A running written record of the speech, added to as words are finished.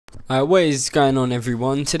What is going on,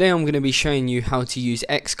 everyone? Today I'm going to be showing you how to use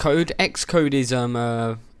Xcode. Xcode is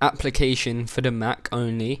a application for the Mac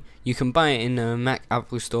only. You can buy it in the Mac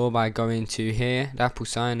Apple Store by going to here, the Apple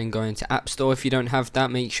sign, and going to App Store. If you don't have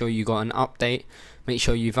that, make sure you got an update. Make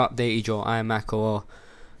sure you've updated your iMac or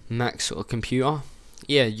Mac sort of computer.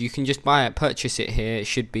 Yeah, you can just buy it, purchase it here. It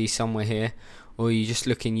should be somewhere here, or you just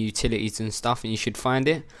look in utilities and stuff and you should find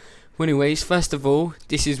it. Well, anyways, first of all,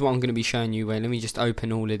 this is what I'm going to be showing you. Wait, let me just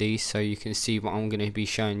open all of these so you can see what I'm going to be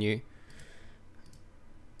showing you.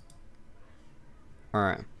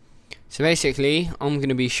 Alright, so basically I'm going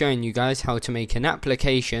to be showing you guys how to make an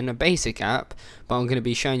application, a basic app, but I'm going to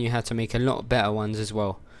be showing you how to make a lot better ones as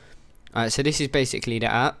well. Alright, so this is basically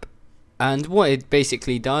the app, and what it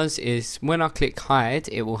basically does is when I click hide,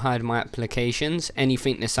 it will hide my applications,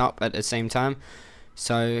 anything that's up at the same time.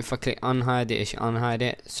 So if I click unhide it, it should unhide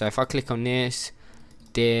it. So if I click on this,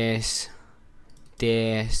 it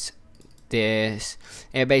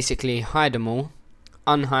basically hide them all.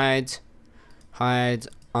 Unhide, hide,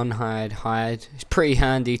 unhide, hide. It's pretty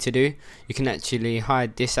handy to do. You can actually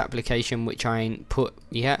hide this application, which I ain't put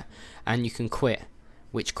yet, and you can quit,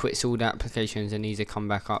 which quits all the applications and these will come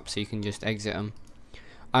back up, so you can just exit them.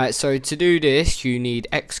 Alright, so to do this you need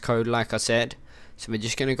Xcode, like I said. So we're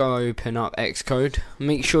just going to go open up Xcode.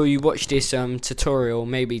 Make sure you watch this tutorial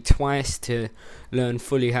maybe twice to learn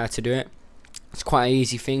fully how to do it. It's quite an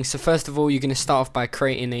easy thing. So first of all, you're going to start off by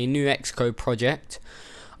creating a new Xcode project.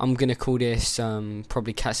 I'm going to call this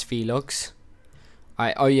probably Cast Vlogs.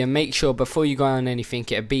 Oh yeah, make sure before you go on anything,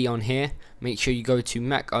 it'll be on here. Make sure you go to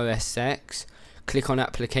Mac OS X, click on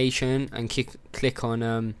application and click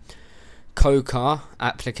on Coca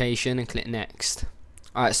application and click next.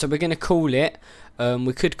 Alright, so we're going to call it,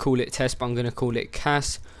 we could call it test, but I'm going to call it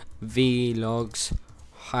Cast Vlogs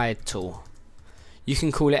Hide Tool. You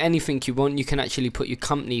can call it anything you want. You can actually put your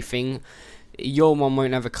company thing. Your one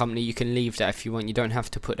won't have a company. You can leave that if you want. You don't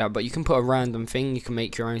have to put that, but you can put a random thing. You can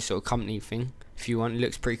make your own sort of company thing if you want. It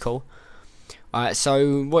looks pretty cool. Alright,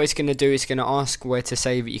 so what it's going to do is going to ask where to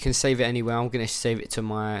save it. You can save it anywhere. I'm going to save it to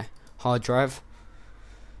my hard drive.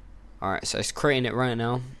 Alright, so it's creating it right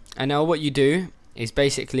now. And now what you do is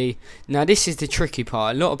basically, now this is the tricky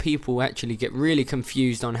part. A lot of people actually get really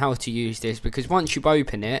confused on how to use this, because once you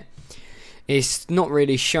open it, it's not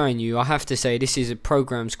really showing you. I have to say, this is a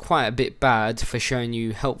program's quite a bit bad for showing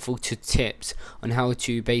you helpful tips on how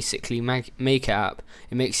to basically make an app.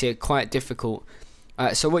 It makes it quite difficult.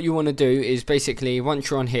 So what you want to do is basically, once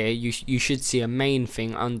you're on here, you should see a main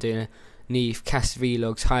thing underneath Cast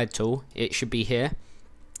Vlogs Hide Tool. It should be here,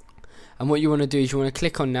 and what you want to do is you want to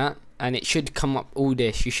click on that, and it should come up all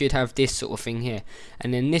this. You should have this sort of thing here,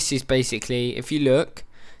 and then this is basically, if you look,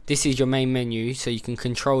 this is your main menu, so you can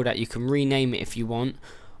control that. You can rename it if you want.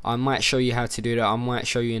 I might show you how to do that. I might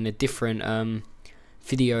show you in a different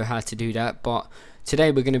video how to do that, but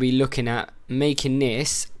today we're going to be looking at making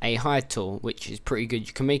this a hide tool, which is pretty good.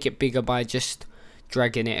 You can make it bigger by just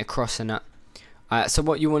dragging it across and that. So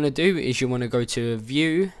what you want to do is you want to go to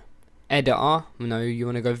View, Editor, you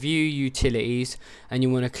want to go View, Utilities, and you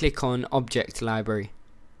want to click on Object Library.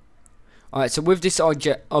 Alright, so with this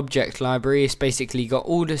object library, it's basically got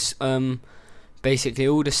all this, basically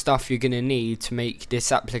all the stuff you're going to need to make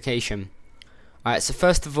this application. Alright, so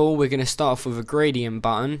first of all, we're going to start off with a gradient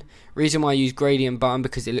button. Reason why I use gradient button,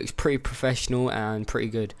 because it looks pretty professional and pretty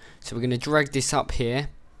good. So we're going to drag this up here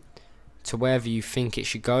to wherever you think it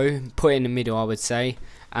should go. Put it in the middle, I would say,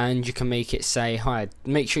 and you can make it say hide.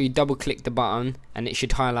 Make sure you double click the button and it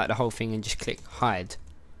should highlight the whole thing, and just click hide.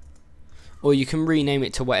 Or you can rename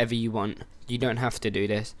it to whatever you want. You don't have to do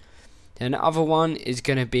this. Then the other one is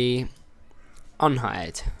going to be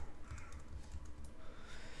unhide.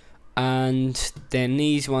 And then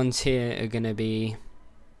these ones here are going to be,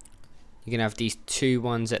 you're going to have these two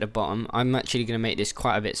ones at the bottom. I'm actually going to make this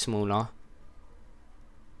quite a bit smaller.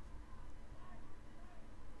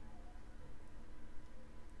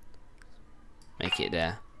 Make it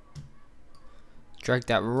there. Drag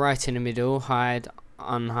that right in the middle. Hide,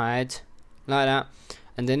 unhide, like that.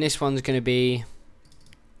 And then this one's going to be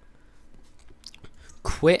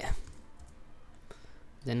quit.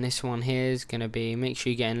 Then this one here is going to be, make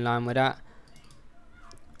sure you get in line with that,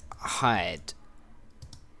 hide.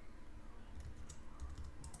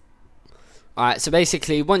 Alright, so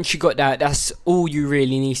basically once you got that, that's all you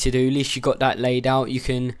really need to do. At least you got that laid out. You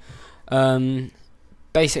can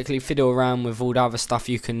basically fiddle around with all the other stuff.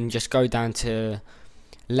 You can just go down to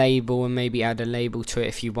label and maybe add a label to it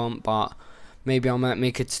if you want, but maybe I might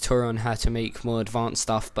make a tutorial on how to make more advanced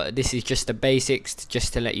stuff, but this is just the basics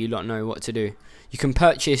just to let you lot know what to do. You can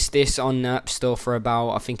purchase this on the App Store for about,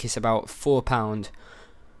 I think it's about £4.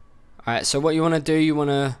 Alright, so what you want to do, you want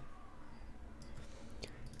to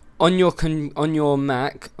on your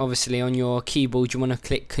Mac, obviously on your keyboard, you want to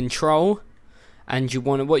click Control, and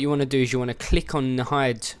what you want to do is you want to click on the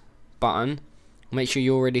hide button. Make sure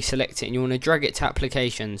you already select it, and you want to drag it to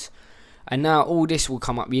applications. And now all this will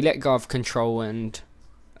come up. You let go of Control and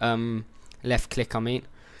left click,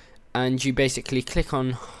 and you basically click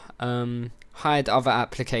on hide other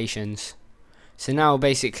applications. So now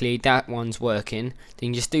basically that one's working. Then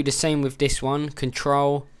you just do the same with this one.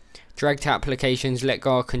 Control, drag to applications, let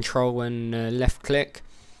go of Control and left click,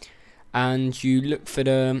 and you look for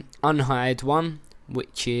the unhide one,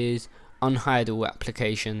 which is unhide all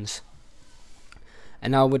applications.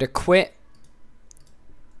 And now with a quit,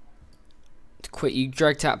 you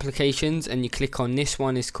drag to applications and you click on this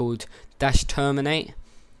one. It's called -terminate.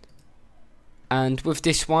 And with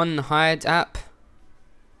this one, hide app,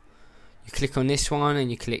 you click on this one and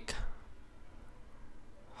you click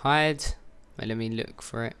hide. Wait, let me look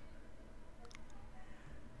for it.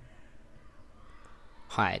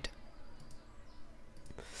 Hide.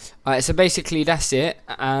 Alright, so basically that's it,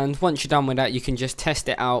 and once you're done with that, you can just test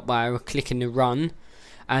it out by clicking the run.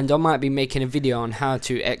 And I might be making a video on how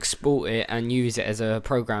to export it and use it as a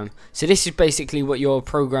program. So this is basically what your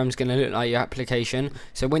program's going to look like, your application.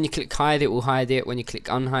 So when you click hide, it will hide it. When you click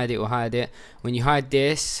unhide, it will hide it. When you hide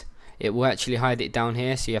this, it will actually hide it down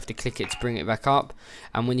here, so you have to click it to bring it back up.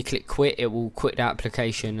 And when you click quit, it will quit the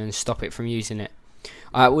application and stop it from using it.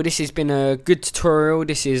 Alright, well, this has been a good tutorial.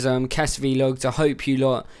 This is Cas Vlogs. I hope you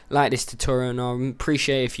lot like this tutorial, and I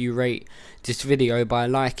appreciate if you rate this video by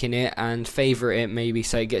liking it and favourite it maybe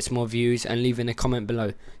so it gets more views, and leaving a comment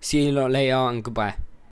below. See you lot later, and goodbye.